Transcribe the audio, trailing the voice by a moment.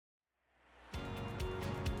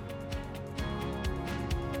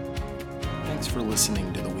Thanks for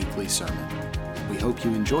listening to the weekly sermon. We hope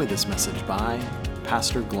you enjoy this message by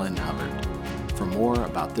Pastor Glenn Hubbard. For more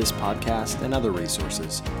about this podcast and other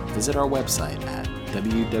resources, visit our website at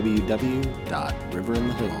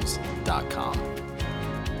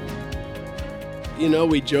www.riverinthehills.com. You know,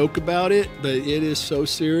 we joke about it, but it is so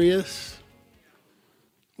serious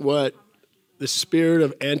what the spirit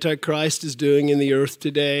of Antichrist is doing in the earth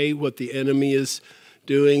today, what the enemy is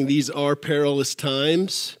doing. These are perilous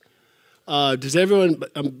times. Does everyone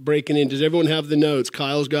have the notes?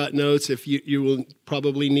 Kyle's got notes. If you will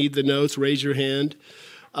probably need the notes, raise your hand.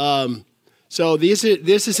 So this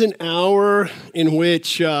is an hour in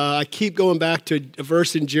which I keep going back to a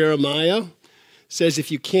verse in Jeremiah. It says,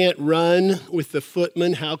 if you can't run with the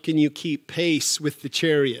footmen, how can you keep pace with the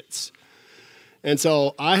chariots? And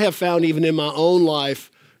so I have found even in my own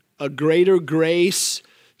life a greater grace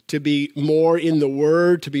to be more in the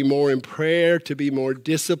Word, to be more in prayer, to be more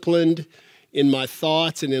disciplined in my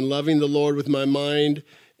thoughts and in loving the Lord with my mind.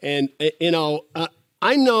 And,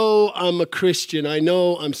 I know I'm a Christian. I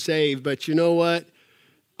know I'm saved. But you know what?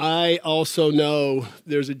 I also know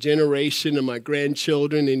there's a generation of my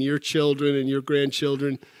grandchildren and your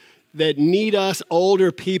grandchildren that need us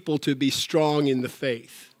older people to be strong in the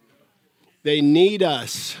faith. They need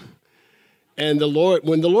us. And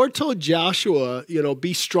when the Lord told Joshua,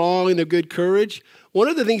 be strong and of good courage, one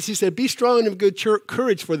of the things he said, be strong and of good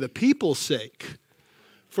courage for the people's sake,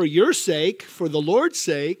 for your sake, for the Lord's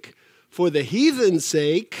sake, for the heathen's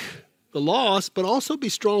sake, the lost, but also be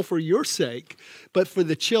strong for your sake, but for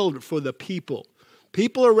the children, for the people.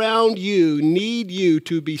 People around you need you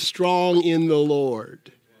to be strong in the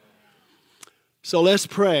Lord. So let's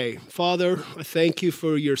pray. Father, I thank you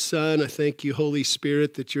for your Son. I thank you, Holy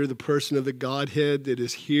Spirit, that you're the person of the Godhead that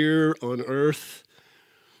is here on earth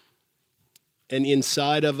and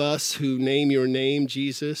inside of us who name your name,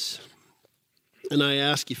 Jesus. And I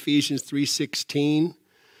ask Ephesians 3:16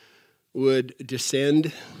 would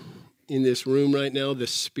descend in this room right now, the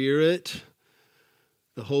Spirit,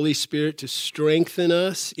 the Holy Spirit, to strengthen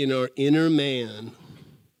us in our inner man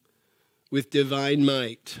with divine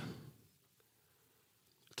might,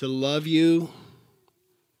 to love you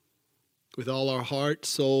with all our heart,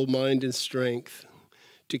 soul, mind, and strength,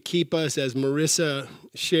 to keep us, as Marissa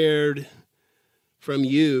shared from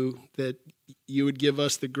you, that you would give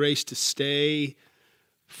us the grace to stay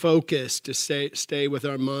focused, to stay with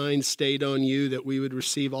our minds stayed on you, that we would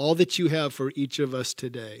receive all that you have for each of us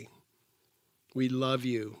today. We love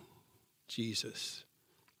you, Jesus.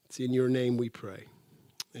 It's in your name we pray.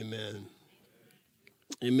 Amen.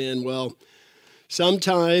 Amen. Well,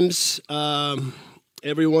 sometimes,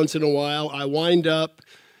 every once in a while, I wind up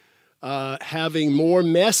having more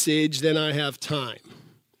message than I have time.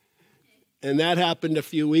 And that happened a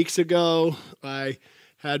few weeks ago. I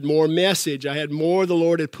had more message. I had more the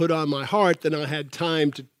Lord had put on my heart than I had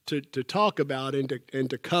time to talk about and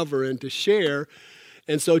to cover and to share.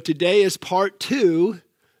 And so today is part 2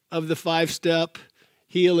 of the 5-step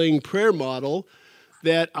healing prayer model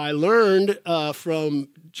that I learned from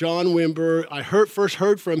John Wimber. I first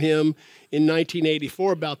heard from him in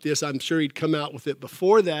 1984 about this. I'm sure he'd come out with it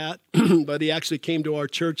before that, but he actually came to our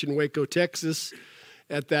church in Waco, Texas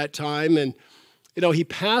at that time. And, he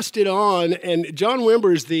passed it on. And John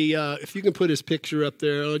Wimber is if you can put his picture up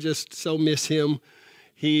there, I'll just so miss him.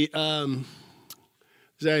 He was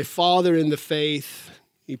a father in the faith.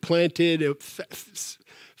 He planted a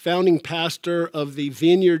founding pastor of the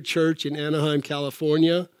Vineyard Church in Anaheim,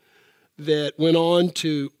 California, that went on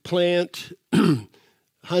to plant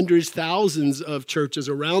hundreds, thousands of churches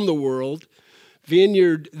around the world,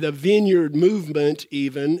 the Vineyard movement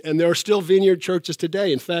even, and there are still Vineyard churches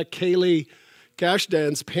today. In fact, Kaylee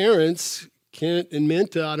Cashdan's parents, Kent and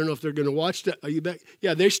Minta, I don't know if they're going to watch that. Are you back?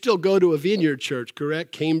 Yeah, they still go to a Vineyard church,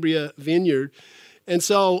 correct? Cambria Vineyard. And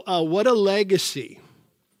so what a legacy.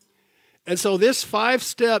 And so this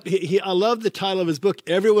 5-step, I love the title of his book,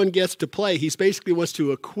 Everyone Gets to Play. He basically wants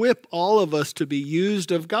to equip all of us to be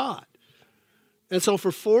used of God. And so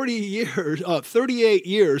for 38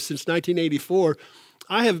 years since 1984,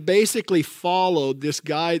 I have basically followed this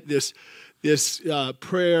guide, this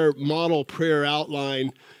prayer model, prayer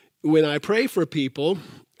outline when I pray for people.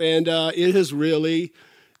 And it has really,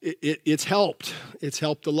 it's helped. It's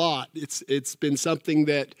helped a lot. It's been something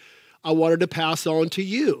that I wanted to pass on to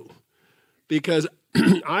you. Because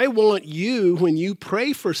I want you, when you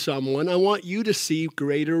pray for someone, I want you to see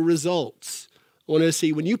greater results. I want to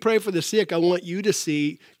see, when you pray for the sick, I want you to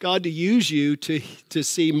see God to use you to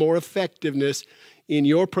see more effectiveness in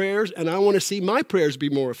your prayers, and I want to see my prayers be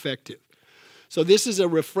more effective. So this is a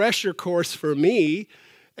refresher course for me,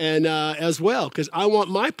 And as well, because I want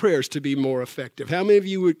my prayers to be more effective. How many of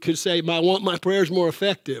you could say, I want my prayers more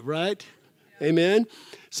effective, right? Yeah. Amen?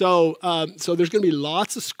 So there's going to be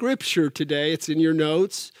lots of scripture today. It's in your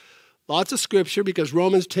notes. Lots of scripture because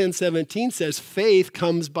Romans 10:17 says faith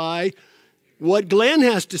comes by what Glenn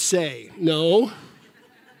has to say. No.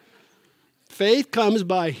 Faith comes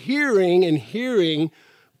by hearing, and hearing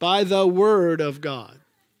by the word of God.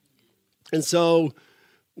 And so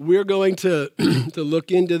we're going to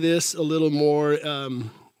look into this a little more.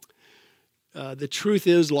 The truth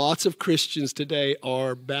is, lots of Christians today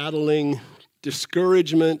are battling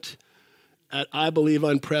discouragement at, I believe,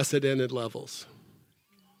 unprecedented levels.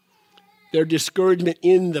 Their discouragement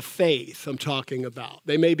in the faith I'm talking about.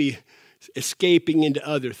 They may be escaping into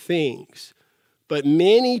other things, but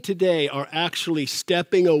many today are actually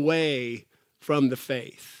stepping away from the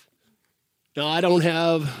faith. Now, I don't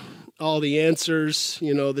have all the answers.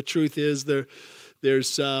 The truth is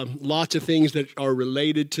there's lots of things that are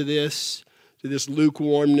related to this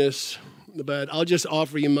lukewarmness. But I'll just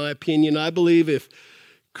offer you my opinion. I believe if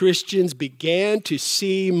Christians began to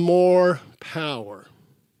see more power,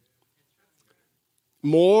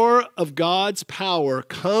 more of God's power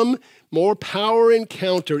more power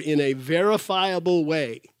encounter in a verifiable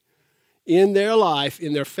way in their life,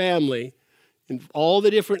 in their family, in all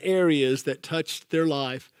the different areas that touched their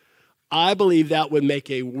life, I believe that would make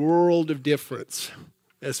a world of difference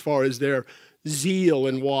as far as their zeal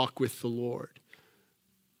and walk with the Lord.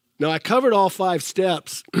 Now, I covered all 5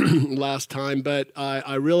 steps last time, but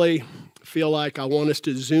I really feel like I want us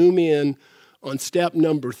to zoom in on step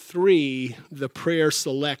number 3, the prayer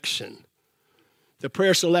selection. The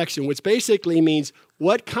prayer selection, which basically means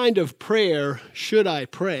what kind of prayer should I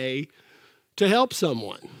pray to help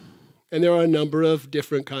someone? And there are a number of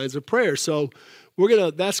different kinds of prayers. So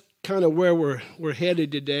that's kind of where we're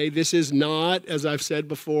headed today. This is not, as I've said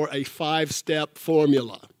before, a 5-step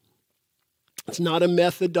formula. It's not a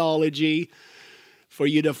methodology for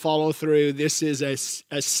you to follow through. This is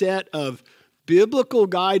a set of biblical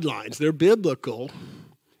guidelines. They're biblical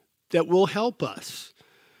that will help us.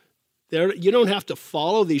 You don't have to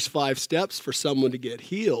follow these 5 steps for someone to get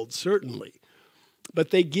healed, certainly.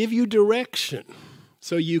 But they give you direction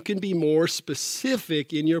so you can be more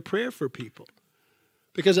specific in your prayer for people.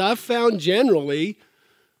 Because I've found generally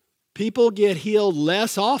people get healed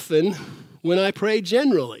less often when I pray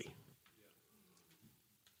generally.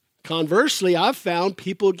 Conversely, I've found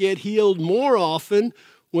people get healed more often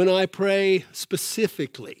when I pray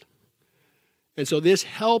specifically. And so this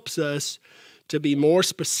helps us to be more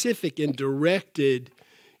specific and directed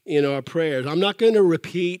in our prayers. I'm not going to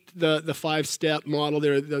repeat the 5-step model.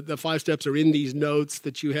 The 5 steps are in these notes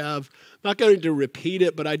that you have. I'm not going to repeat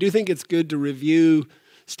it, but I do think it's good to review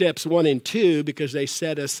steps 1 and 2 because they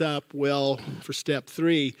set us up well for step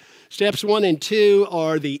 3. Steps 1 and 2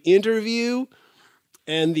 are the interview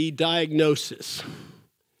and the diagnosis.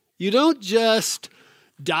 You don't just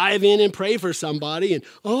dive in and pray for somebody and,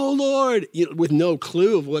 oh, Lord, with no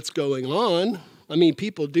clue of what's going on. I mean,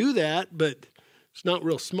 people do that, but it's not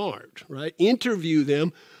real smart, right? Interview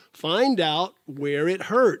them. Find out where it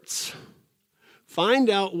hurts. Find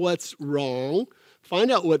out what's wrong.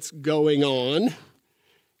 Find out what's going on.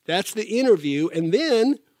 That's the interview. And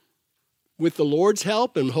then, with the Lord's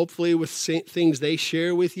help and hopefully with things they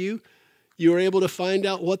share with you, you're able to find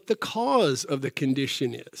out what the cause of the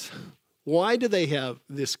condition is. Why do they have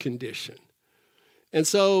this condition? And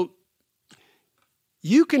so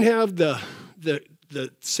you can have the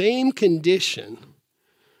same condition,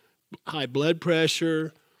 high blood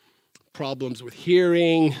pressure, problems with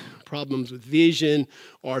hearing, problems with vision,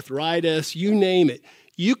 arthritis, you name it.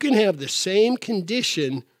 You can have the same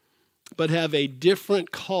condition but have a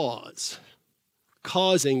different cause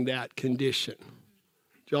causing that condition.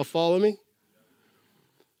 Do y'all follow me?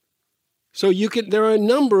 So there are a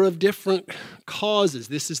number of different causes.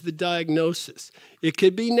 This is the diagnosis. It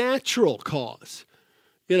could be natural cause.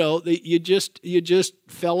 You just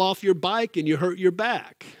fell off your bike and you hurt your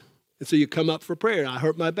back. And so you come up for prayer. I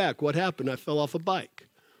hurt my back. What happened? I fell off a bike.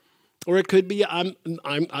 Or it could be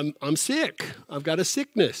I'm sick. I've got a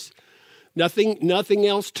sickness. Nothing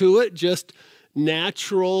else to it, just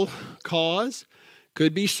natural cause.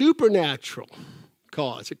 Could be supernatural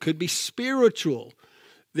cause. It could be spiritual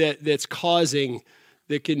that's causing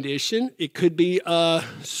the condition. It could be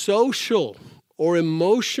social or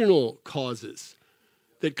emotional causes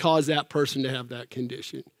that cause that person to have that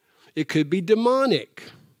condition. It could be demonic.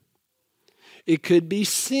 It could be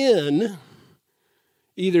sin,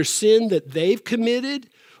 either sin that they've committed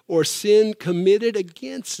or sin committed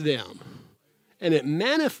against them. And it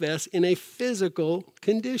manifests in a physical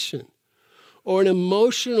condition. or an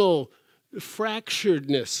emotional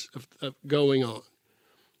fracturedness of going on.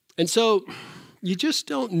 And so you just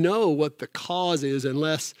don't know what the cause is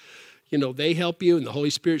unless, they help you and the Holy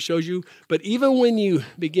Spirit shows you. But even when you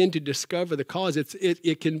begin to discover the cause,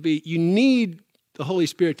 it can be, you need the Holy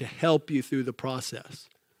Spirit to help you through the process.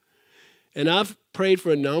 And I've prayed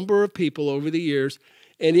for a number of people over the years,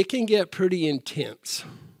 and it can get pretty intense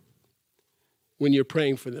when you're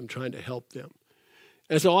praying for them, trying to help them.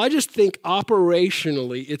 And so I just think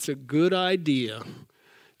operationally, it's a good idea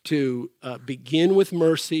to begin with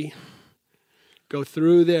mercy, go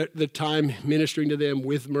through the time ministering to them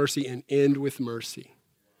with mercy, and end with mercy.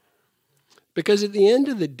 Because at the end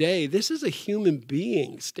of the day, this is a human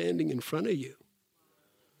being standing in front of you.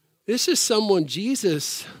 This is someone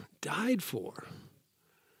Jesus died for.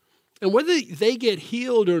 And whether they get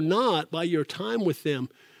healed or not by your time with them,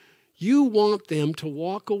 you want them to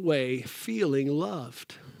walk away feeling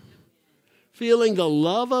loved, feeling the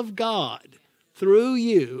love of God through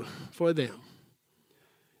you for them.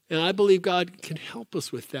 And I believe God can help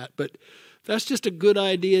us with that. But that's just a good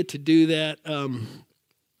idea to do that.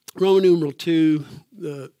 Roman numeral 2,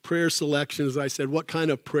 the prayer selection, as I said, what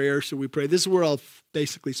kind of prayer should we pray? This is where I'll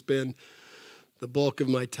basically spend the bulk of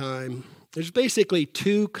my time. There's basically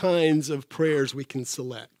 2 kinds of prayers we can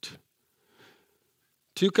select.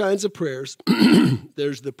 2 kinds of prayers.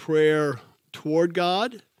 There's the prayer toward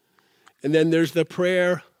God, and then there's the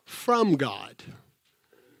prayer from God.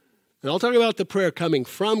 And I'll talk about the prayer coming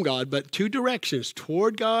from God, but 2 directions,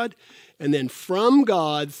 toward God and then from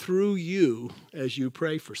God through you as you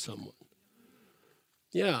pray for someone.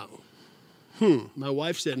 Yeah. My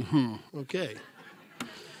wife said, okay.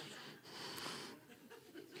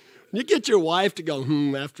 You get your wife to go,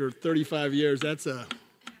 after 35 years,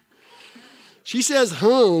 she says,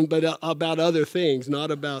 but about other things,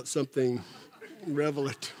 not about something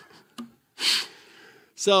revelatory.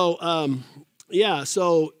 So,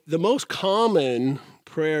 so the most common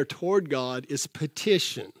prayer toward God is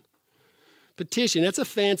petition. Petition, that's a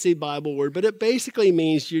fancy Bible word, but it basically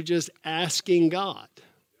means you're just asking God.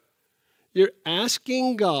 You're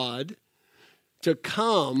asking God to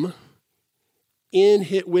come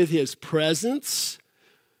with his presence,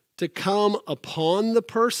 to come upon the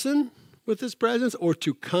person with his presence, or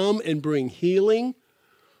to come and bring healing,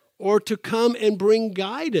 or to come and bring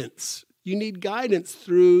guidance. You need guidance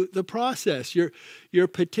through the process. You're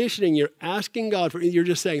petitioning, you're asking God for, you're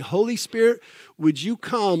just saying, Holy Spirit, would you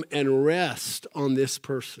come and rest on this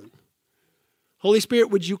person? Holy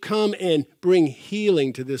Spirit, would you come and bring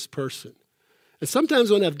healing to this person? And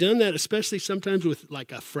sometimes when I've done that, especially sometimes with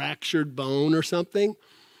like a fractured bone or something,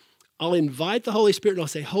 I'll invite the Holy Spirit and I'll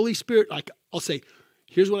say, Holy Spirit, I'll say,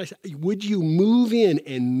 here's what I say, would you move in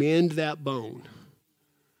and mend that bone?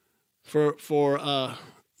 For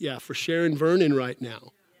Sharon Vernon right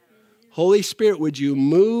now. Holy Spirit, would you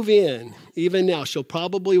move in, even now? She'll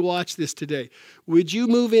probably watch this today. Would you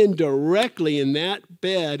move in directly in that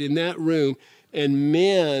bed, in that room, and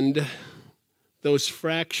mend those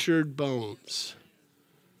fractured bones?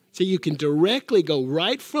 So you can directly go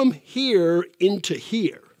right from here into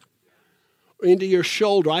here, or into your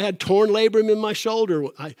shoulder. I had torn labrum in my shoulder.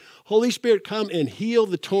 Holy Spirit, come and heal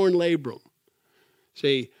the torn labrum.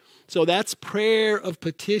 See, so that's prayer of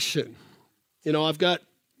petition. I've got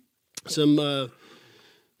some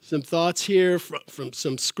thoughts here from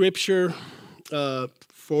some scripture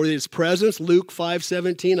for his presence. Luke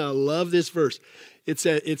 5:17. I love this verse. It's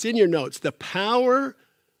in your notes. The power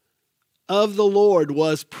of the Lord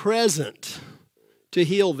was present to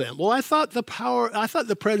heal them. Well, I thought the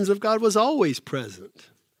presence of God was always present.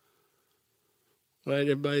 Right,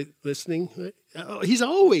 everybody listening? He's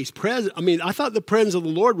always present. I thought the presence of the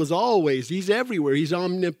Lord was always. He's everywhere. He's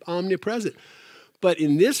omnipresent. But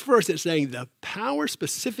in this verse, it's saying the power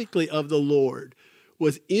specifically of the Lord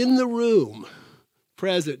was in the room,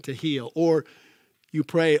 present to heal. Or you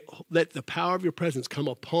pray, let the power of your presence come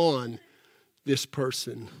upon this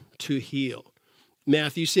person to heal.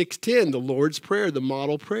 Matthew 6:10, the Lord's Prayer, the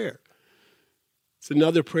model prayer. It's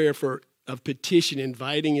another prayer of petition,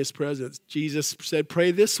 inviting his presence. Jesus said,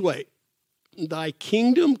 pray this way, thy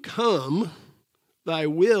kingdom come, thy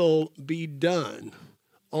will be done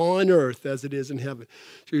on earth as it is in heaven.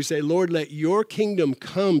 So you say, Lord, let your kingdom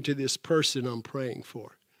come to this person I'm praying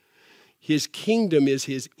for. His kingdom is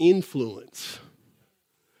his influence.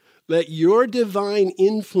 Let your divine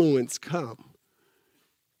influence come.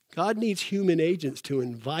 God needs human agents to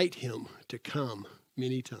invite him to come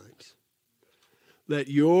many times. Let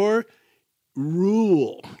your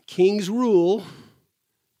king's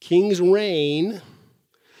reign,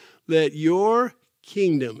 let your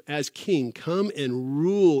kingdom as king. Come and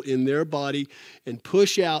rule in their body and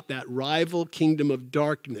push out that rival kingdom of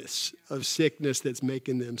darkness, of sickness that's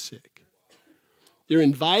making them sick. They're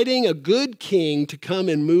inviting a good king to come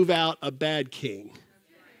and move out a bad king.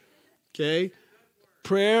 Okay?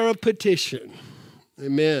 Prayer of petition.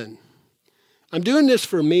 Amen. I'm doing this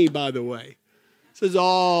for me, by the way. This is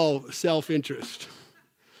all self-interest.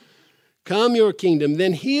 Come your kingdom,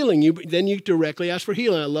 then healing. Then you directly ask for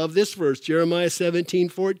healing. I love this verse, Jeremiah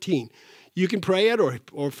 17:14. You can pray it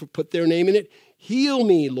or put their name in it. Heal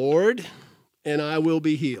me, Lord, and I will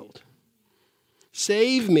be healed.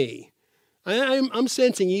 Save me. I'm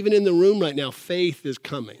sensing even in the room right now, faith is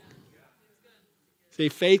coming. See,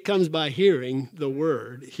 faith comes by hearing the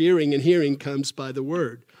word. Hearing and hearing comes by the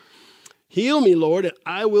word. Heal me, Lord, and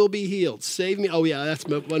I will be healed. Save me. Oh, yeah, that's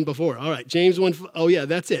one before. All right, James 1. Oh, yeah,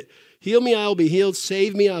 that's it. Heal me, I will be healed.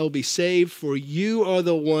 Save me, I will be saved, for you are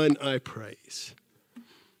the one I praise.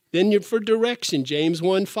 Then for direction, James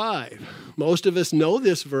 1:5. Most of us know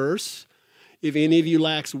this verse. If any of you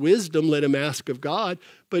lacks wisdom, let him ask of God.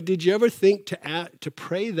 But did you ever think to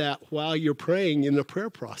pray that while you're praying in the prayer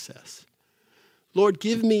process? Lord,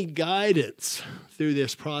 give me guidance through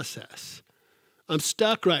this process. I'm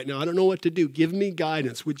stuck right now. I don't know what to do. Give me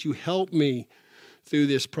guidance. Would you help me through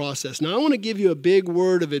this process? Now, I want to give you a big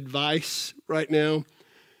word of advice right now.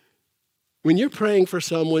 When you're praying for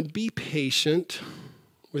someone, be patient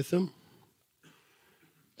with them.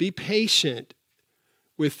 Be patient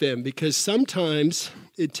with them because sometimes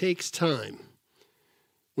it takes time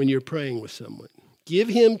when you're praying with someone. Give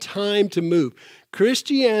him time to move.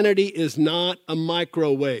 Christianity is not a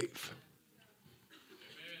microwave.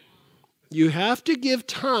 You have to give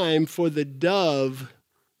time for the dove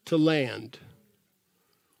to land.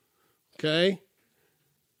 Okay?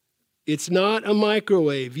 It's not a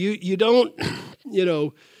microwave. You don't,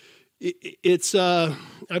 it's, I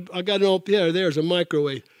got an old, there's a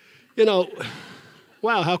microwave.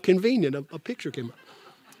 Wow, how convenient. A picture came up.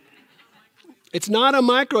 It's not a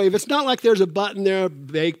microwave. It's not like there's a button there,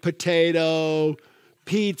 baked potato,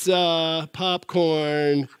 pizza,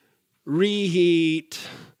 popcorn, reheat,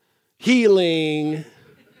 healing.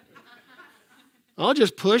 I'll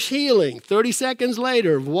just push healing. 30 seconds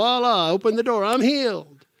later, voila, open the door, I'm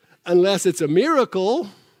healed. Unless it's a miracle,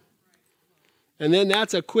 and then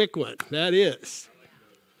that's a quick one. That is.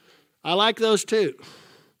 I like those too.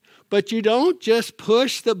 But you don't just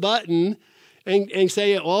push the button and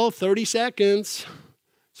say, 30 seconds.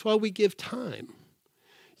 That's why we give time.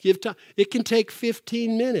 Give time. It can take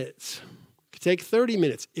 15 minutes. It can take 30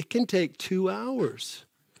 minutes. It can take 2 hours.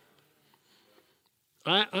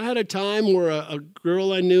 I had a time where a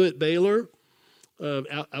girl I knew at Baylor,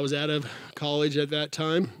 I was out of college at that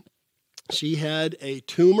time. She had a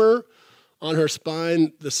tumor on her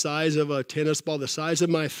spine the size of a tennis ball, the size of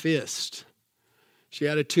my fist. She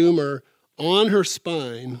had a tumor on her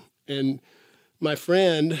spine, and my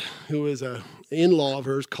friend, who was an in-law of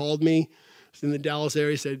hers, called me. Was in the Dallas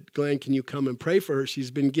area, said, Glenn, can you come and pray for her? She's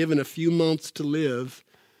been given a few months to live,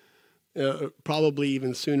 probably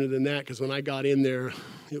even sooner than that, because when I got in there,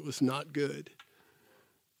 it was not good.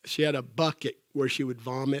 She had a bucket where she would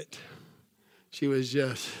vomit. She was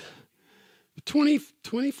just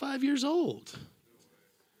 25 years old.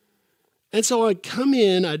 And so I come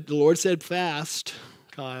in, the Lord said fast,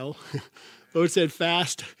 Kyle. The Lord said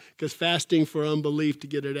fast, because fasting for unbelief to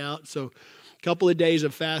get it out. So a couple of days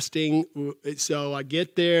of fasting. So I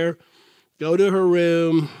get there, go to her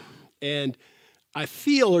room, and I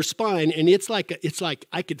feel her spine, and it's like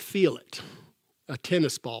I could feel it, a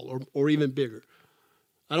tennis ball or even bigger.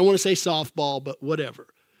 I don't want to say softball, but whatever.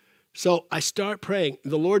 So I start praying.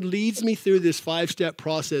 The Lord leads me through this 5-step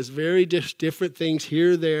process, very different things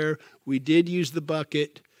here, there. We did use the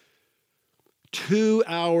bucket. 2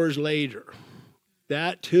 hours later,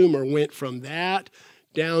 that tumor went from that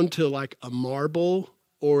down to like a marble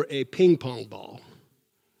or a ping pong ball.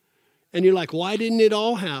 And you're like, why didn't it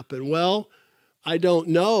all happen? Well, I don't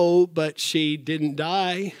know, but she didn't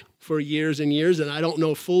die for years and years, and I don't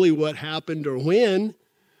know fully what happened or when.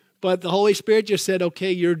 But the Holy Spirit just said,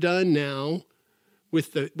 okay, you're done now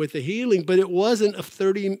with the healing. But it wasn't a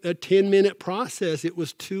 10-minute process. It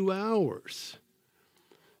was 2 hours.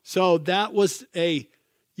 So that was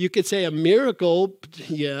you could say a miracle,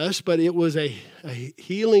 yes, but it was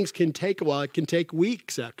healings can take a while. It can take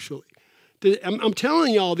weeks, actually. I'm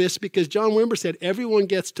telling you all this because John Wimber said everyone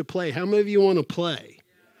gets to play. How many of you want to play?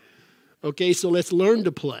 Okay, so let's learn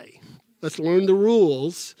to play. Let's learn the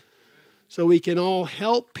rules. So we can all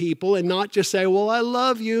help people and not just say, well, I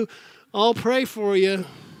love you. I'll pray for you.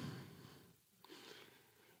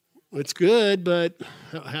 It's good, but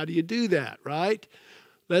how do you do that, right?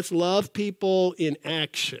 Let's love people in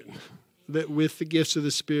action, that with the gifts of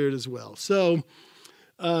the Spirit as well. So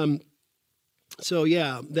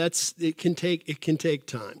yeah, it can take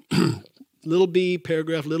time. Little b,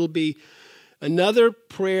 paragraph, little b. Another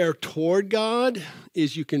prayer toward God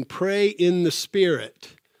is you can pray in the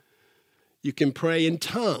Spirit. You can pray in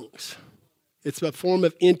tongues. It's a form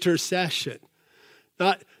of intercession.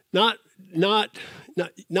 Not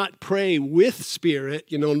pray with Spirit,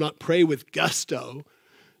 not pray with gusto,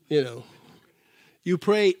 You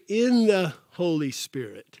pray in the Holy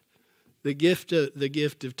Spirit, the gift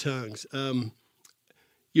of tongues.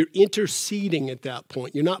 You're interceding at that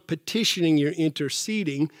point. You're not petitioning, you're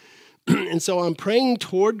interceding. And so I'm praying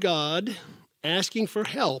toward God, asking for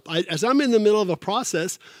help. As I'm in the middle of a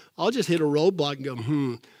process, I'll just hit a roadblock and go,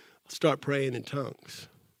 I'll start praying in tongues.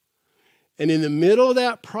 And in the middle of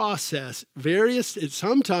that process,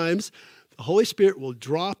 sometimes the Holy Spirit will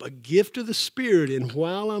drop a gift of the Spirit in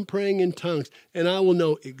while I'm praying in tongues, and I will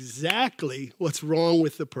know exactly what's wrong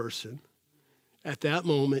with the person at that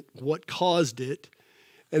moment, what caused it,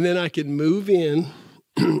 and then I can move in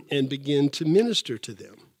and begin to minister to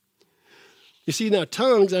them. You see, now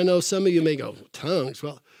tongues, I know some of you may go, tongues?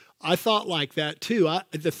 Well, I thought like that too. I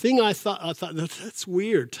thought that's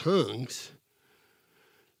weird, tongues.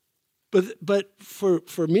 But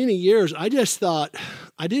for many years, I just thought,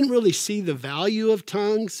 I didn't really see the value of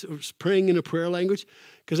tongues or praying in a prayer language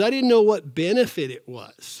because I didn't know what benefit it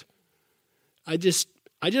was. I just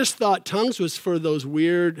thought tongues was for those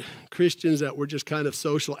weird Christians that were just kind of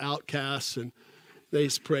social outcasts and they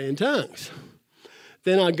just pray in tongues.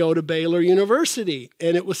 Then I'd go to Baylor University,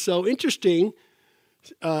 and it was so interesting.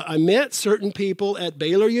 I met certain people at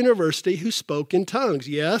Baylor University who spoke in tongues.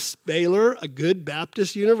 Yes, Baylor, a good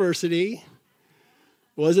Baptist university,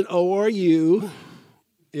 wasn't ORU.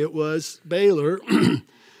 It was Baylor.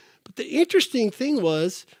 But the interesting thing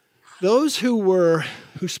was, those who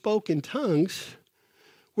spoke in tongues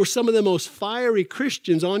were some of the most fiery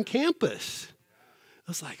Christians on campus. I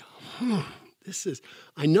was like,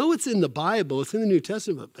 I know it's in the Bible, it's in the New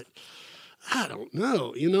Testament, but I don't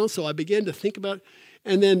know, So I began to think about it.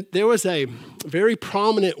 And then there was a very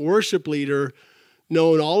prominent worship leader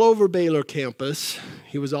known all over Baylor campus.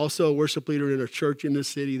 He was also a worship leader in a church in the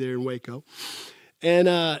city there in Waco.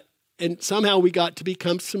 And somehow we got to be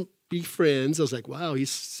friends. I was like, wow, he's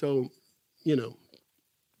so,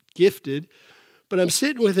 gifted. But I'm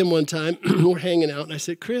sitting with him one time, we're hanging out, and I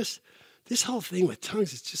said, Chris, this whole thing with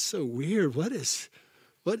tongues is just so weird. It's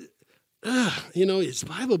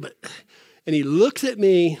Bible, but... And he looks at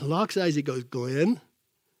me, locks eyes, he goes, Glenn,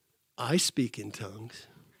 I speak in tongues.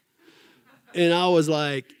 And I was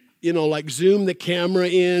like, zoom the camera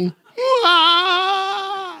in.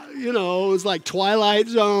 It was like Twilight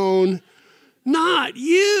Zone. Not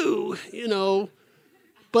you,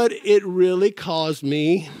 But it really caused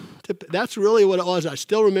me that's really what it was. I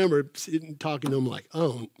still remember sitting talking to him like,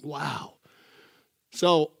 oh, wow.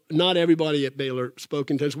 So not everybody at Baylor spoke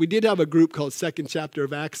in tongues. We did have a group called Second Chapter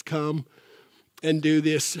of Acts come and do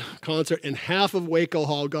this concert, and half of Waco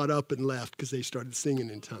Hall got up and left because they started singing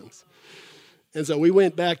in tongues. And so we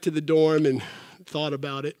went back to the dorm and thought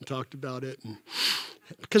about it and talked about it,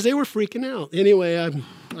 because they were freaking out. Anyway,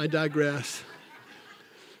 I digress.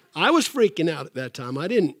 I was freaking out at that time. I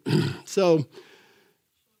didn't.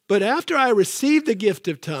 But after I received the gift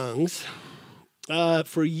of tongues,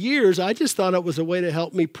 for years, I just thought it was a way to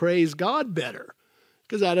help me praise God better.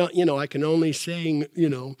 Because I can only sing,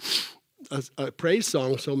 a praise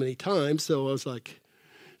song so many times. So I was like,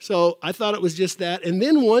 I thought it was just that. And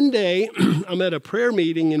then one day, I'm at a prayer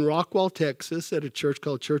meeting in Rockwall, Texas, at a church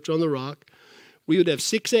called Church on the Rock. We would have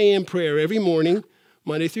 6 a.m. prayer every morning,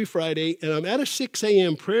 Monday through Friday. And I'm at a 6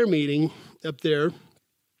 a.m. prayer meeting up there.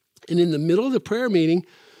 And in the middle of the prayer meeting,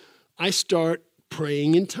 I start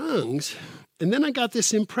praying in tongues. And then I got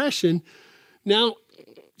this impression, now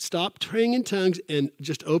stop praying in tongues and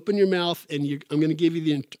just open your mouth, and I'm going to give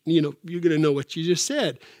you you're going to know what you just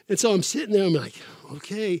said. And so I'm sitting there, I'm like,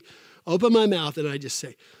 okay, open my mouth, and I just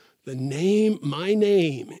say, my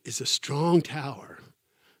name is a strong tower.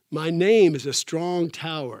 My name is a strong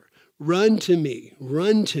tower. Run to me,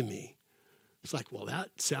 run to me. It's like, well,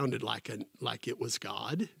 that sounded like it was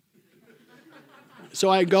God. So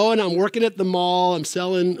I go and I'm working at the mall. I'm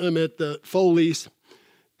at the Foley's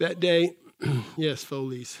that day. Yes,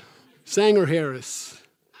 Foley's. Sanger Harris.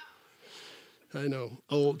 I know,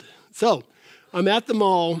 old. So I'm at the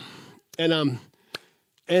mall, and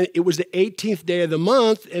it was the 18th day of the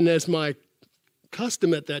month, and as my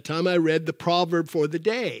custom at that time, I read the proverb for the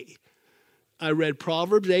day. I read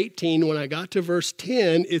Proverbs 18. When I got to verse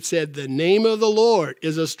 10, it said, the name of the Lord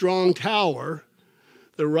is a strong tower.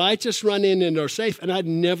 The righteous run in and are safe. And I'd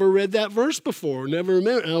never read that verse before, never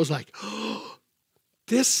remember. And I was like, oh,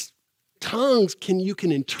 this tongues, you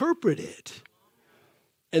can interpret it.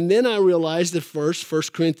 And then I realized that verse, 1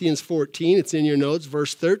 Corinthians 14, it's in your notes,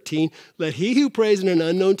 verse 13, let he who prays in an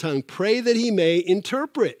unknown tongue pray that he may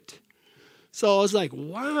interpret. So I was like,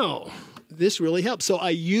 wow, this really helps. So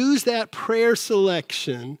I use that prayer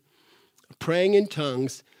selection, praying in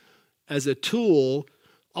tongues, as a tool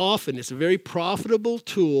often. It's a very profitable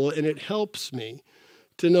tool, and it helps me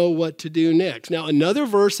to know what to do next. Now, another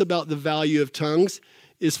verse about the value of tongues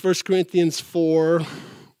is 1 Corinthians 4,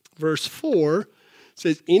 verse 4. It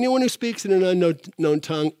says, anyone who speaks in an unknown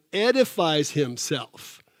tongue edifies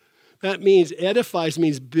himself. That means, edifies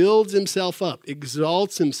means builds himself up,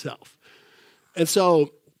 exalts himself. And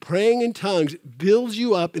so praying in tongues builds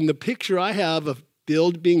you up, and the picture I have of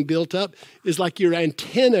being built up is like your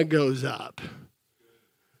antenna goes up.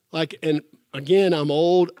 Like, and again, I'm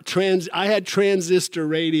old. I had transistor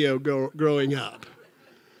radio growing up.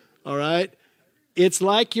 All right? It's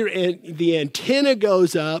like the antenna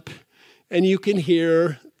goes up, and you can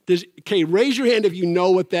hear. Okay, raise your hand if you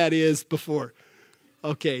know what that is before.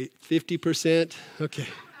 Okay, 50%. Okay.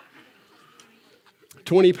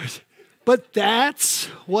 20%. But that's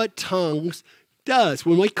what tongues does.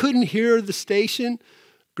 When we couldn't hear the station,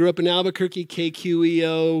 grew up in Albuquerque,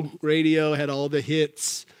 KQEO radio, had all the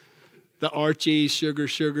hits, the Archies, Sugar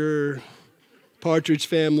Sugar, Partridge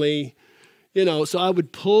Family, so I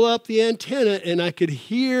would pull up the antenna and I could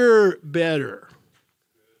hear better.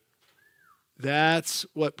 That's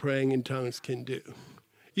what praying in tongues can do.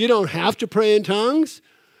 You don't have to pray in tongues,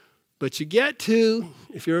 but you get to,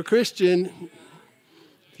 if you're a Christian.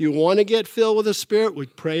 If you want to get filled with the Spirit, we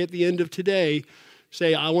pray at the end of today.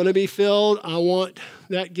 Say, I want to be filled. I want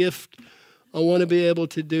that gift. I want to be able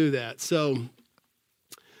to do that. So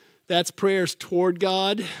that's prayers toward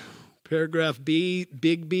God. Paragraph B,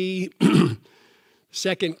 big B.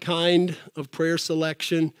 Second kind of prayer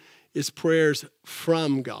selection is prayers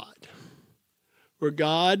from God, where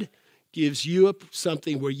God gives you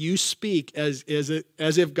something where you speak as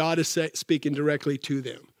if God is speaking directly to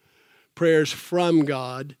them. Prayers from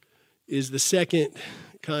God is the second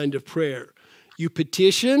kind of prayer. You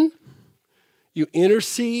petition, you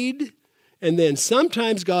intercede, and then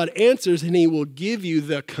sometimes God answers and he will give you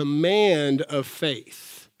the command of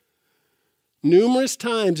faith. Numerous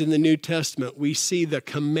times in the New Testament, we see the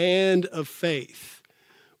command of faith.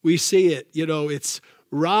 We see it, it's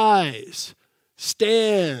rise,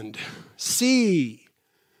 stand, see,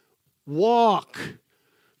 walk,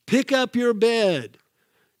 pick up your bed,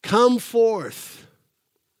 come forth.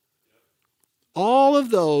 All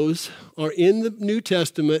of those are in the New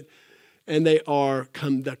Testament, and they are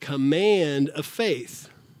the command of faith.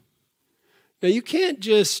 Now, you can't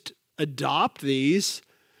just adopt these,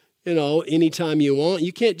 anytime you want.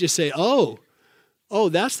 You can't just say, oh,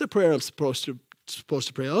 that's the prayer I'm supposed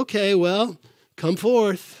to pray. Okay, well, come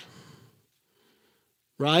forth.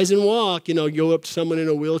 Rise and walk. Go up to someone in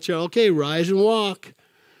a wheelchair. Okay, rise and walk.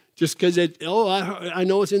 Just because I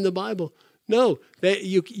know it's in the Bible. No,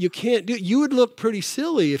 you can't do it. You would look pretty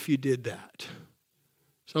silly if you did that.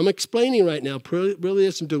 So I'm explaining right now, really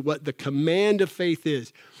listen to what the command of faith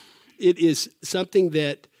is. It is something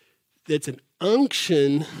that's an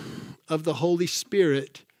unction of the Holy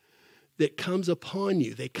Spirit that comes upon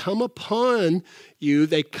you. They come upon you.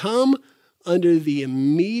 They come under the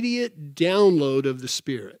immediate download of the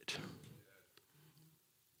Spirit.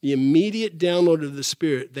 The immediate download of the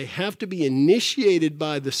Spirit. They have to be initiated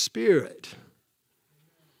by the Spirit,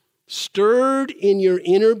 stirred in your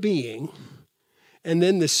inner being, and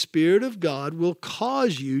then the Spirit of God will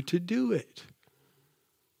cause you to do it.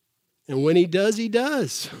 And when he does, he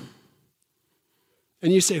does.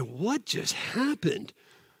 And you say, what just happened?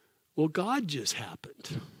 Well, God just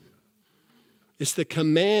happened. It's the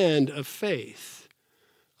command of faith.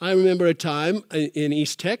 I remember a time in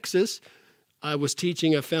East Texas, I was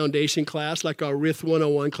teaching a foundation class, like our RITH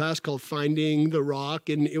 101 class called Finding the Rock.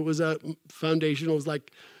 And it was a foundation. It was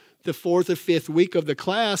like the 4th or 5th week of the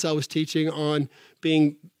class. I was teaching on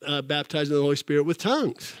being baptized in the Holy Spirit with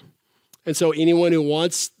tongues. And so anyone who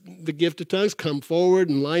wants the gift of tongues, come forward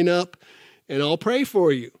and line up, and I'll pray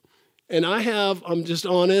for you. And I'm just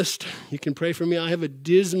honest, you can pray for me, I have a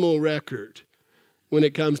dismal record when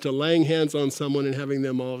it comes to laying hands on someone and having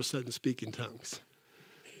them all of a sudden speak in tongues.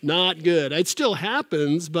 Not good. It still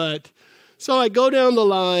happens, but so I go down the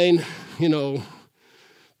line,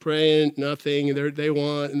 praying, nothing, and they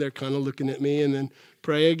want, and they're kind of looking at me, and then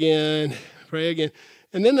pray again.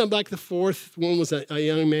 And then like the fourth one was a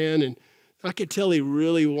young man, and I could tell he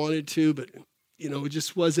really wanted to, but, it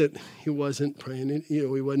just wasn't, he wasn't praying, he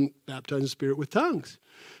wasn't baptized in the Spirit with tongues.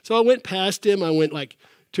 So I went past him. I went like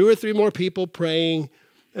 2 or 3 more people praying.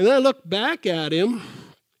 And then I looked back at him,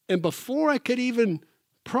 and before I could even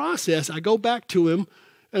process, I go back to him,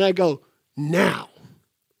 and I go, now.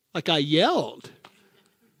 Like I yelled.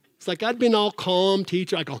 It's like I'd been all calm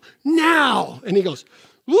teacher. I go, now. And he goes,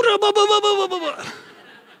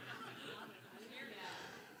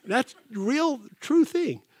 that's real, true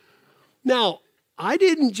thing. Now, I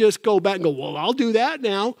didn't just go back and go, well, I'll do that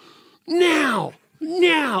now. Now,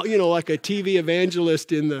 like a TV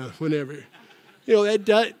evangelist in the whenever.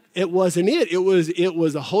 It wasn't it. It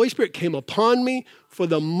was the Holy Spirit came upon me for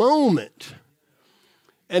the moment.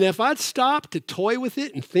 And if I'd stopped to toy with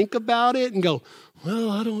it and think about it and go, well,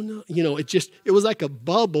 I don't know. It was like a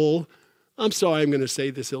bubble. I'm sorry I'm going to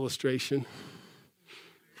say this illustration.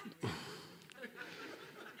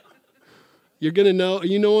 You're going to know,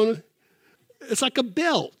 it's like a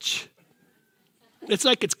belch. It's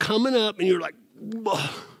like it's coming up and you're like,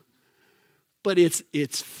 ugh. But it's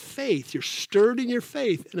faith. You're stirred in your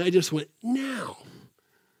faith. And I just went, now.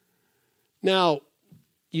 Now,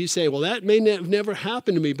 you say, well, that may have never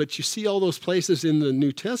happened to me, but you see all those places in the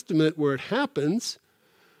New Testament where it happens,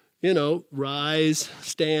 rise,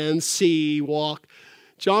 stand, see, walk.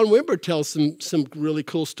 John Wimber tells some really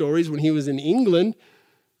cool stories. When he was in England,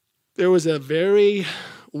 there was a very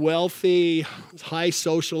wealthy, high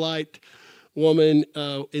socialite woman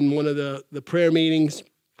in one of the prayer meetings.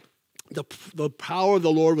 The power of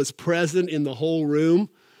the Lord was present in the whole room,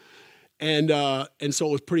 and so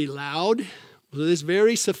it was pretty loud. So this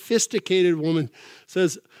very sophisticated woman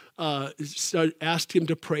asked him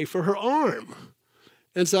to pray for her arm.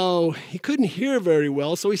 And so he couldn't hear very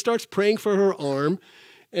well, so he starts praying for her arm,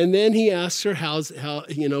 and then he asks her,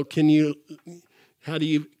 can you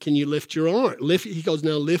lift your arm? He goes,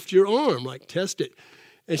 now lift your arm, like test it.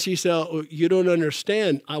 And she said, oh, you don't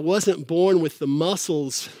understand. I wasn't born with the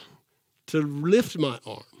muscles to lift my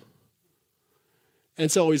arm. And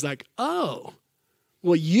so he's like, oh,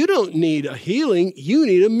 well, you don't need a healing. You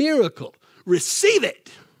need a miracle. Receive it.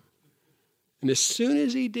 And as soon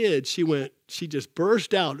as he did, she just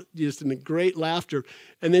burst out just in a great laughter.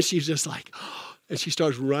 And then she's just like, oh, and she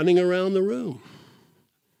starts running around the room.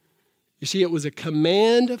 You see, it was a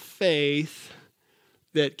command of faith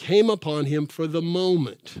that came upon him for the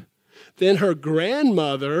moment. Then her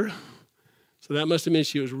grandmother, so that must have meant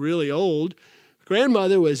she was really old,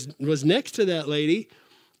 grandmother was next to that lady,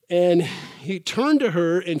 and he turned to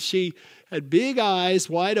her, and she had big eyes,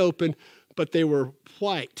 wide open, but they were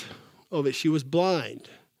white. Oh, but she was blind.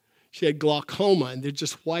 She had glaucoma, and they're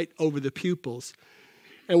just white over the pupils.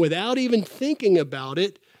 And without even thinking about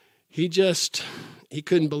it, he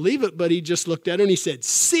couldn't believe it, but he just looked at her, and he said,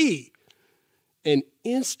 see. And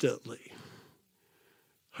instantly,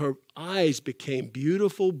 her eyes became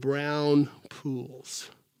beautiful brown pools.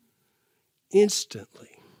 Instantly,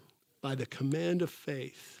 by the command of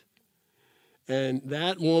faith. And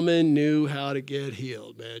that woman knew how to get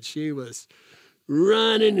healed, man. She was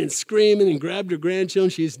running and screaming and grabbed her grandchildren.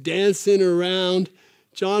 She's dancing around.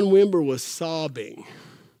 John Wimber was sobbing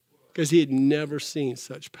because he had never seen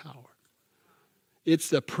such power. It's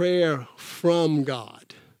the prayer from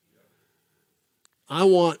God. I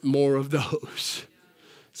want more of those.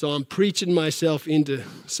 So I'm preaching myself into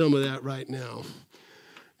some of that right now.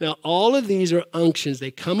 Now, all of these are unctions. They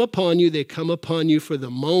come upon you for the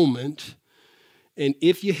moment. And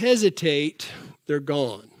if you hesitate, they're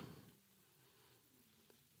gone.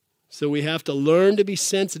 So we have to learn to be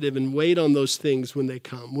sensitive and wait on those things when they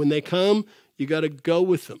come. When they come, you got to go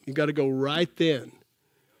with them. You got to go right then.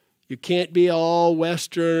 You can't be all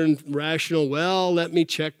Western, rational. Well, let me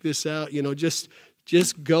check this out.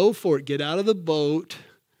 Just go for it. Get out of the boat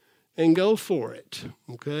and go for it.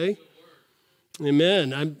 Okay?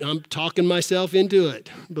 Amen. I'm talking myself into it,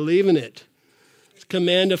 believing it. It's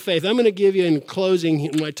command of faith. I'm going to give you, in closing,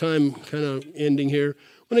 my time kind of ending here,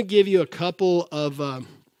 I'm going to give you a couple of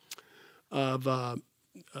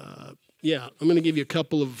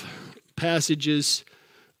passages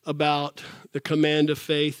about the command of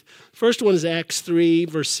faith. First one is Acts 3,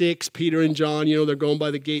 verse 6. Peter and John, they're going by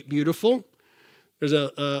the gate beautiful. There's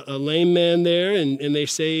a lame man there, and they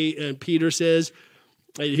say, and Peter says,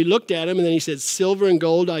 he looked at him, and then he said, silver and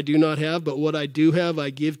gold I do not have, but what I do have I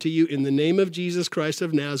give to you in the name of Jesus Christ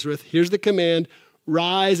of Nazareth. Here's the command,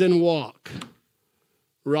 rise and walk.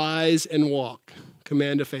 Rise and walk.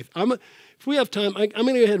 Command of faith. If we have time, I'm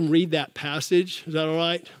going to go ahead and read that passage. Is that all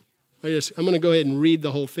right? I'm going to go ahead and read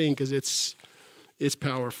the whole thing because it's It's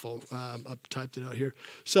powerful. I've typed it out here.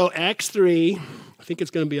 So Acts 3, I think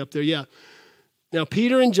it's going to be up there. Yeah. Now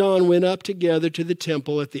Peter and John went up together to the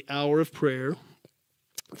temple at the hour of prayer,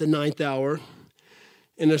 the 9th hour.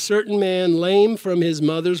 And a certain man, lame from his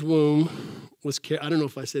mother's womb, I don't know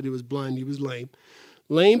if I said he was blind, he was lame.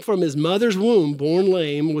 Lame from his mother's womb, born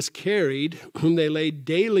lame, was carried, whom they laid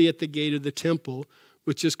daily at the gate of the temple,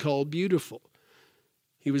 which is called Beautiful.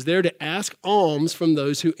 He was there to ask alms from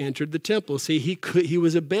those who entered the temple. See, he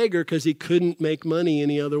was a beggar because he couldn't make money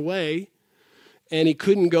any other way, and he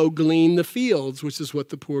couldn't go glean the fields, which is what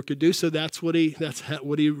the poor could do. So that's what he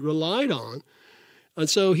relied on. And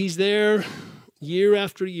so he's there year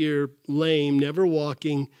after year, lame, never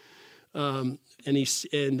walking. They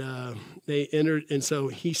entered, and so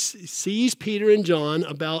he sees Peter and John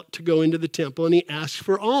about to go into the temple, and he asks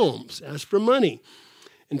for alms, asks for money.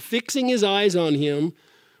 And fixing his eyes on him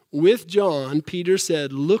with John, Peter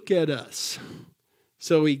said, "Look at us."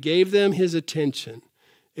 So he gave them his attention,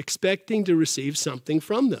 expecting to receive something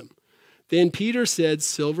from them. Then Peter said,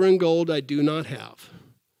 "Silver and gold I do not have,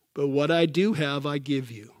 but what I do have I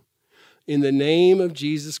give you. In the name of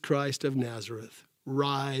Jesus Christ of Nazareth,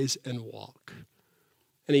 rise and walk."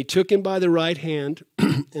 And he took him by the right hand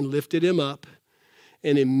and lifted him up,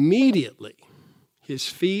 and immediately his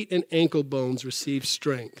feet and ankle bones received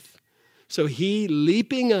strength. So he,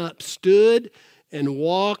 leaping up, stood and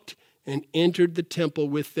walked and entered the temple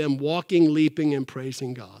with them, walking, leaping, and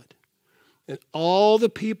praising God. And all the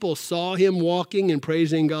people saw him walking and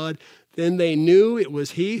praising God. Then they knew it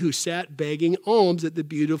was he who sat begging alms at the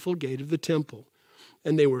beautiful gate of the temple.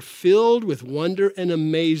 And they were filled with wonder and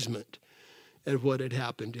amazement at what had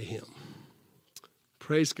happened to him.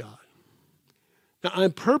 Praise God. Now,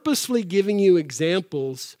 I'm purposely giving you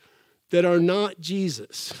examples that are not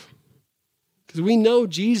Jesus, because we know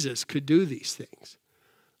Jesus could do these things.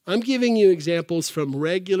 I'm giving you examples from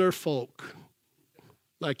regular folk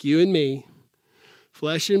like you and me,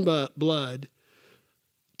 flesh and blood,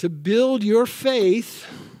 to build your faith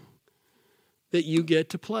that you get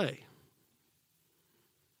to play.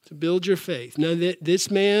 To build your faith. Now,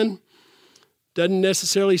 this man doesn't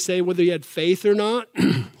necessarily say whether he had faith or not.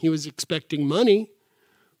 He was expecting money.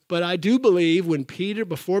 But I do believe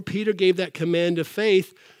before Peter gave that command of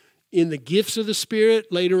faith, in the gifts of the Spirit,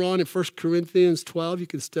 later on in 1 Corinthians 12, you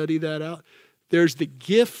can study that out. There's the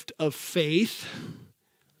gift of faith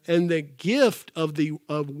and the gift of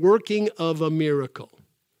working of a miracle.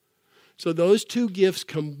 So those two gifts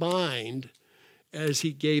combined as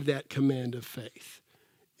he gave that command of faith.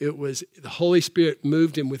 It was the Holy Spirit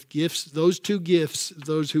moved him with gifts. Those two gifts,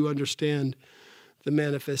 those who understand the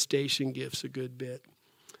manifestation gifts a good bit.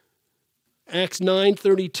 Acts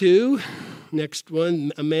 9:32, next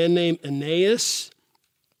one, a man named Aeneas.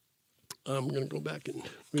 I'm going to go back and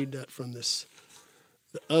read that from the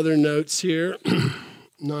other notes here.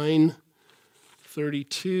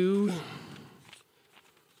 9:32.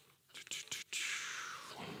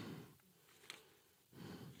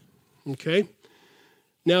 Okay.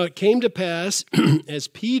 Now it came to pass as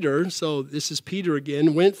Peter, so this is Peter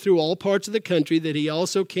again, went through all parts of the country, that he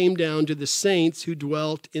also came down to the saints who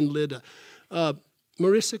dwelt in Lydda.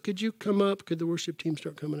 Marissa, could you come up? Could the worship team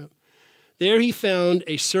start coming up? There he found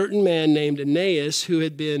a certain man named Aeneas who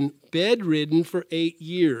had been bedridden for 8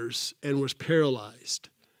 years and was paralyzed.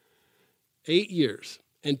 8 years.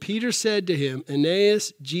 And Peter said to him,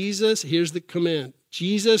 "Aeneas, Jesus," here's the command,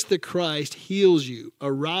 "Jesus the Christ heals you.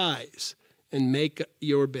 Arise and make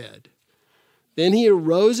your bed." Then he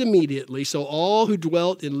arose immediately, so all who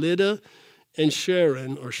dwelt in Lydda and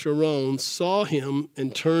Sharon saw him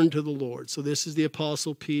and turned to the Lord. So this is the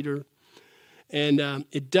Apostle Peter. And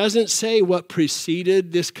it doesn't say what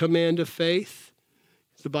preceded this command of faith.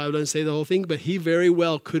 The Bible doesn't say the whole thing, but he very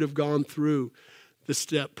well could have gone through the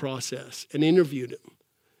step process and interviewed him.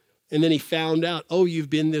 And then he found out, oh, you've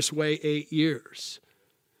been this way 8 years.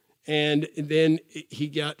 And then he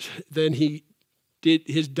did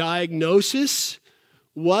his diagnosis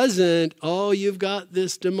wasn't, oh, you've got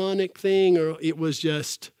this demonic thing, or it was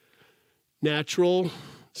just natural.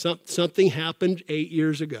 Something happened 8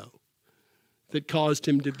 years ago that caused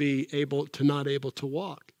him to be not able to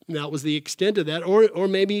walk. And that was the extent of that, or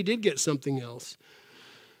maybe he did get something else.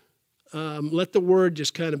 Let the word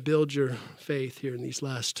just kind of build your faith here in these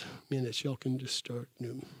last minutes. Y'all can just start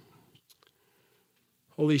new.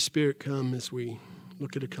 Holy Spirit, come as we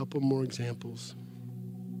look at a couple more examples.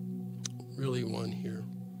 Really one here.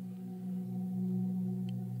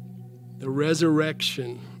 The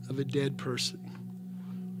resurrection of a dead person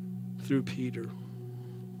through Peter.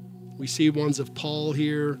 We see ones of Paul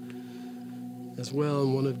here, as well,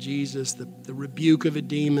 and one of Jesus, the rebuke of a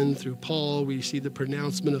demon through Paul. We see the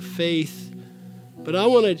pronouncement of faith. But I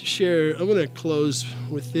want to close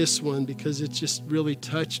with this one because it just really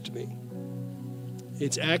touched me.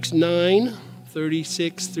 It's Acts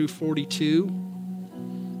 9:36 through 42.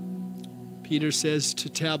 Peter says to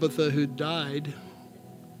Tabitha, who died,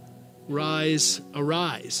 "Rise,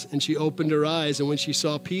 arise." And she opened her eyes, and when she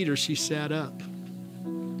saw Peter, she sat up.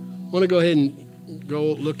 I want to go ahead and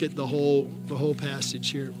go look at the whole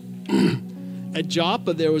passage here. At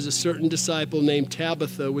Joppa, there was a certain disciple named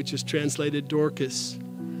Tabitha, which is translated Dorcas.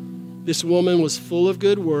 This woman was full of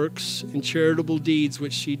good works and charitable deeds,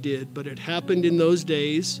 which she did. But it happened in those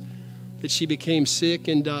days that she became sick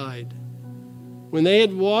and died. When they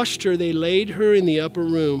had washed her, they laid her in the upper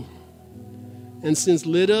room. And since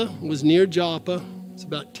Lydda was near Joppa, it's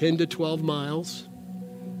about 10 to 12 miles.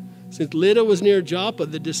 Since Lydda was near Joppa,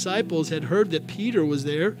 the disciples had heard that Peter was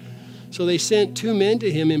there. So they sent 2 men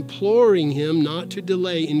to him, imploring him not to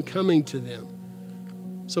delay in coming to them.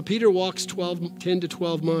 So Peter walks 10 to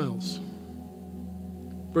 12 miles.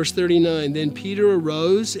 Verse 39, then Peter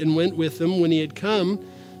arose and went with them. When he had come,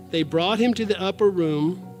 they brought him to the upper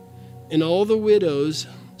room, and all the widows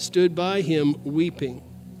stood by him weeping,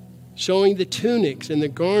 showing the tunics and the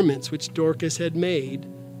garments which Dorcas had made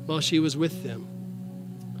while she was with them.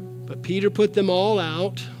 But Peter put them all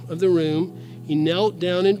out of the room. He knelt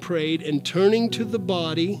down and prayed, and turning to the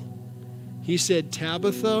body, he said,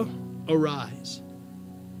 "Tabitha, arise."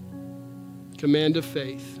 Command of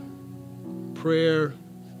faith. Prayer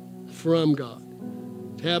from God.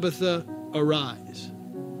 Tabitha, arise.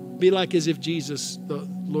 Be like as if Jesus, the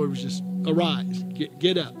Lord, was just, arise,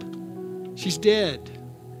 get up. She's dead.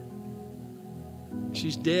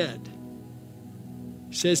 She's dead.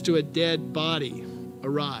 He says to a dead body,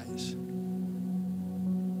 arise.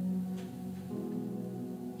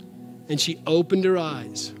 And she opened her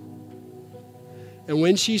eyes. And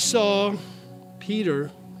when she saw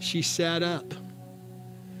Peter, she sat up.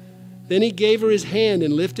 Then he gave her his hand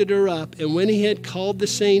and lifted her up. And when he had called the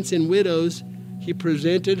saints and widows, he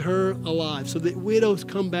presented her alive. So the widows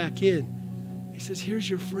come back in. He says, here's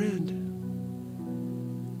your friend.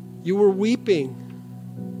 You were weeping.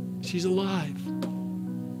 She's alive.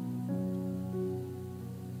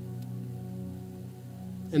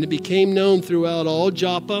 And it became known throughout all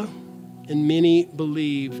Joppa, and many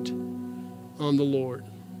believed on the Lord.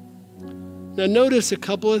 Now notice a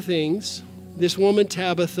couple of things. This woman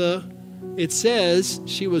Tabitha, it says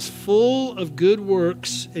she was full of good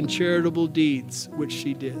works and charitable deeds, which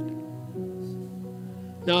she did.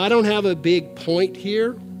 Now I don't have a big point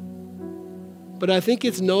here, but I think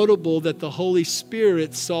it's notable that the Holy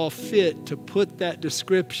Spirit saw fit to put that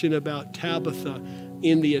description about Tabitha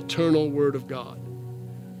in the eternal Word of God.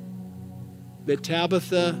 That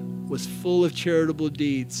Tabitha was full of charitable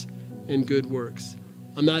deeds and good works.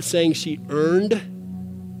 I'm not saying she earned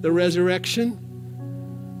the resurrection,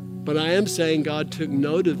 but I am saying God took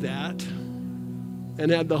note of that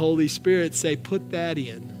and had the Holy Spirit say, put that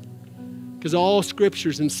in. Because all Scripture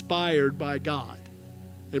is inspired by God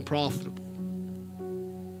and profitable.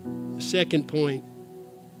 The second point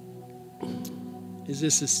is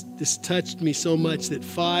this touched me so much that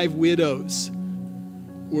 5 widows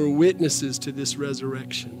were witnesses to this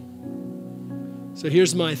resurrection. So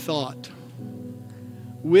here's my thought.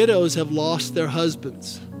 Widows have lost their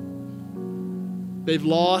husbands. They've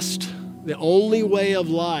lost the only way of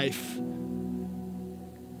life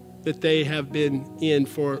that they have been in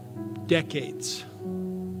for decades.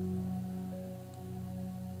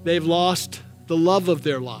 They've lost the love of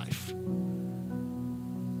their life.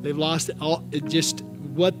 They've lost just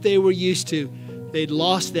what they were used to. They'd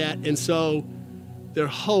lost that, and so their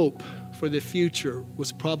hope for the future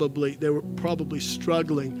was they were probably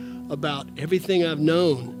struggling about everything I've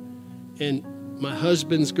known, and my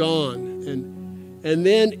husband's gone. And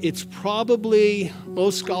then it's probably,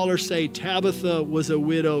 most scholars say Tabitha was a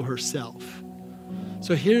widow herself.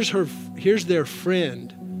 So here's their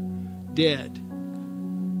friend dead.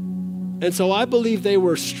 And so I believe they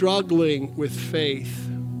were struggling with faith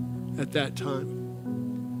at that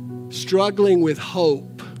time. Struggling with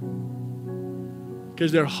hope.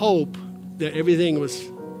 Because their hope that everything was.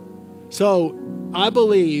 So I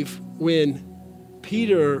believe when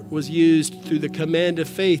Peter was used through the command of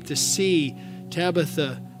faith to see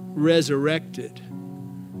Tabitha resurrected,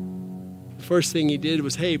 the first thing he did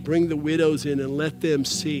was, hey, bring the widows in and let them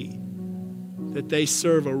see that they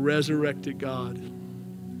serve a resurrected God.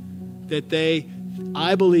 That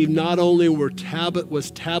I believe not only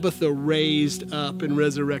was Tabitha raised up and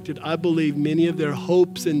resurrected, I believe many of their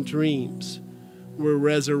hopes and dreams were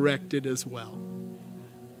resurrected as well.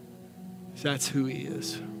 That's who he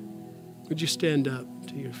is. Would you stand up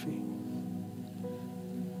to your feet?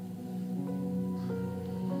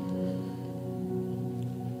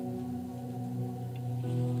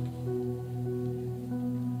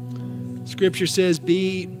 Scripture says,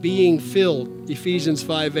 being filled, Ephesians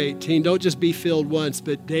 5:18. Don't just be filled once,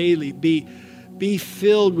 but daily. Be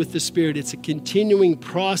filled with the Spirit. It's a continuing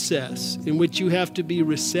process in which you have to be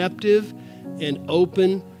receptive and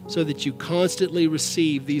open so that you constantly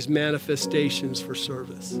receive these manifestations for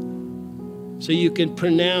service. So you can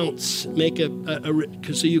pronounce, so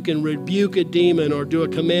you can rebuke a demon or do a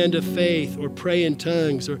command of faith or pray in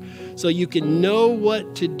tongues, or so you can know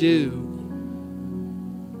what to do.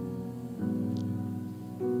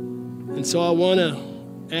 And so I want to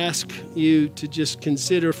ask you to just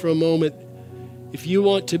consider for a moment, if you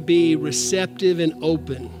want to be receptive and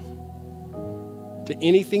open to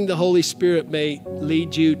anything the Holy Spirit may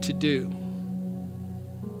lead you to do,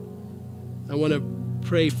 I want to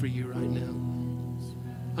pray for you right now.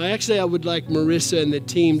 I would like Marissa and the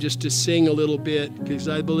team just to sing a little bit, because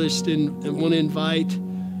I want to invite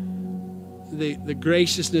the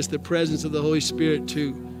graciousness, the presence of the Holy Spirit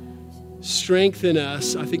to strengthen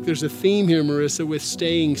us. I think there's a theme here, Marissa, with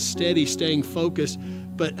staying steady, staying focused,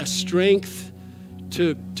 but a strength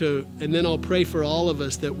to, and then I'll pray for all of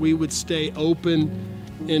us that we would stay open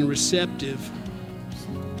and receptive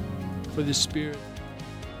for the Spirit.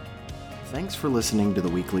 Thanks for listening to the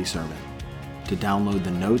weekly sermon. To download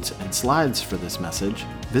the notes and slides for this message,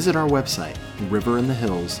 visit our website,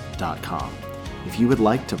 riverinthehills.com. If you would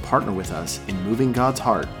like to partner with us in moving God's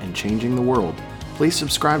heart and changing the world, please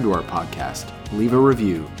subscribe to our podcast, leave a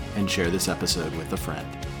review, and share this episode with a friend.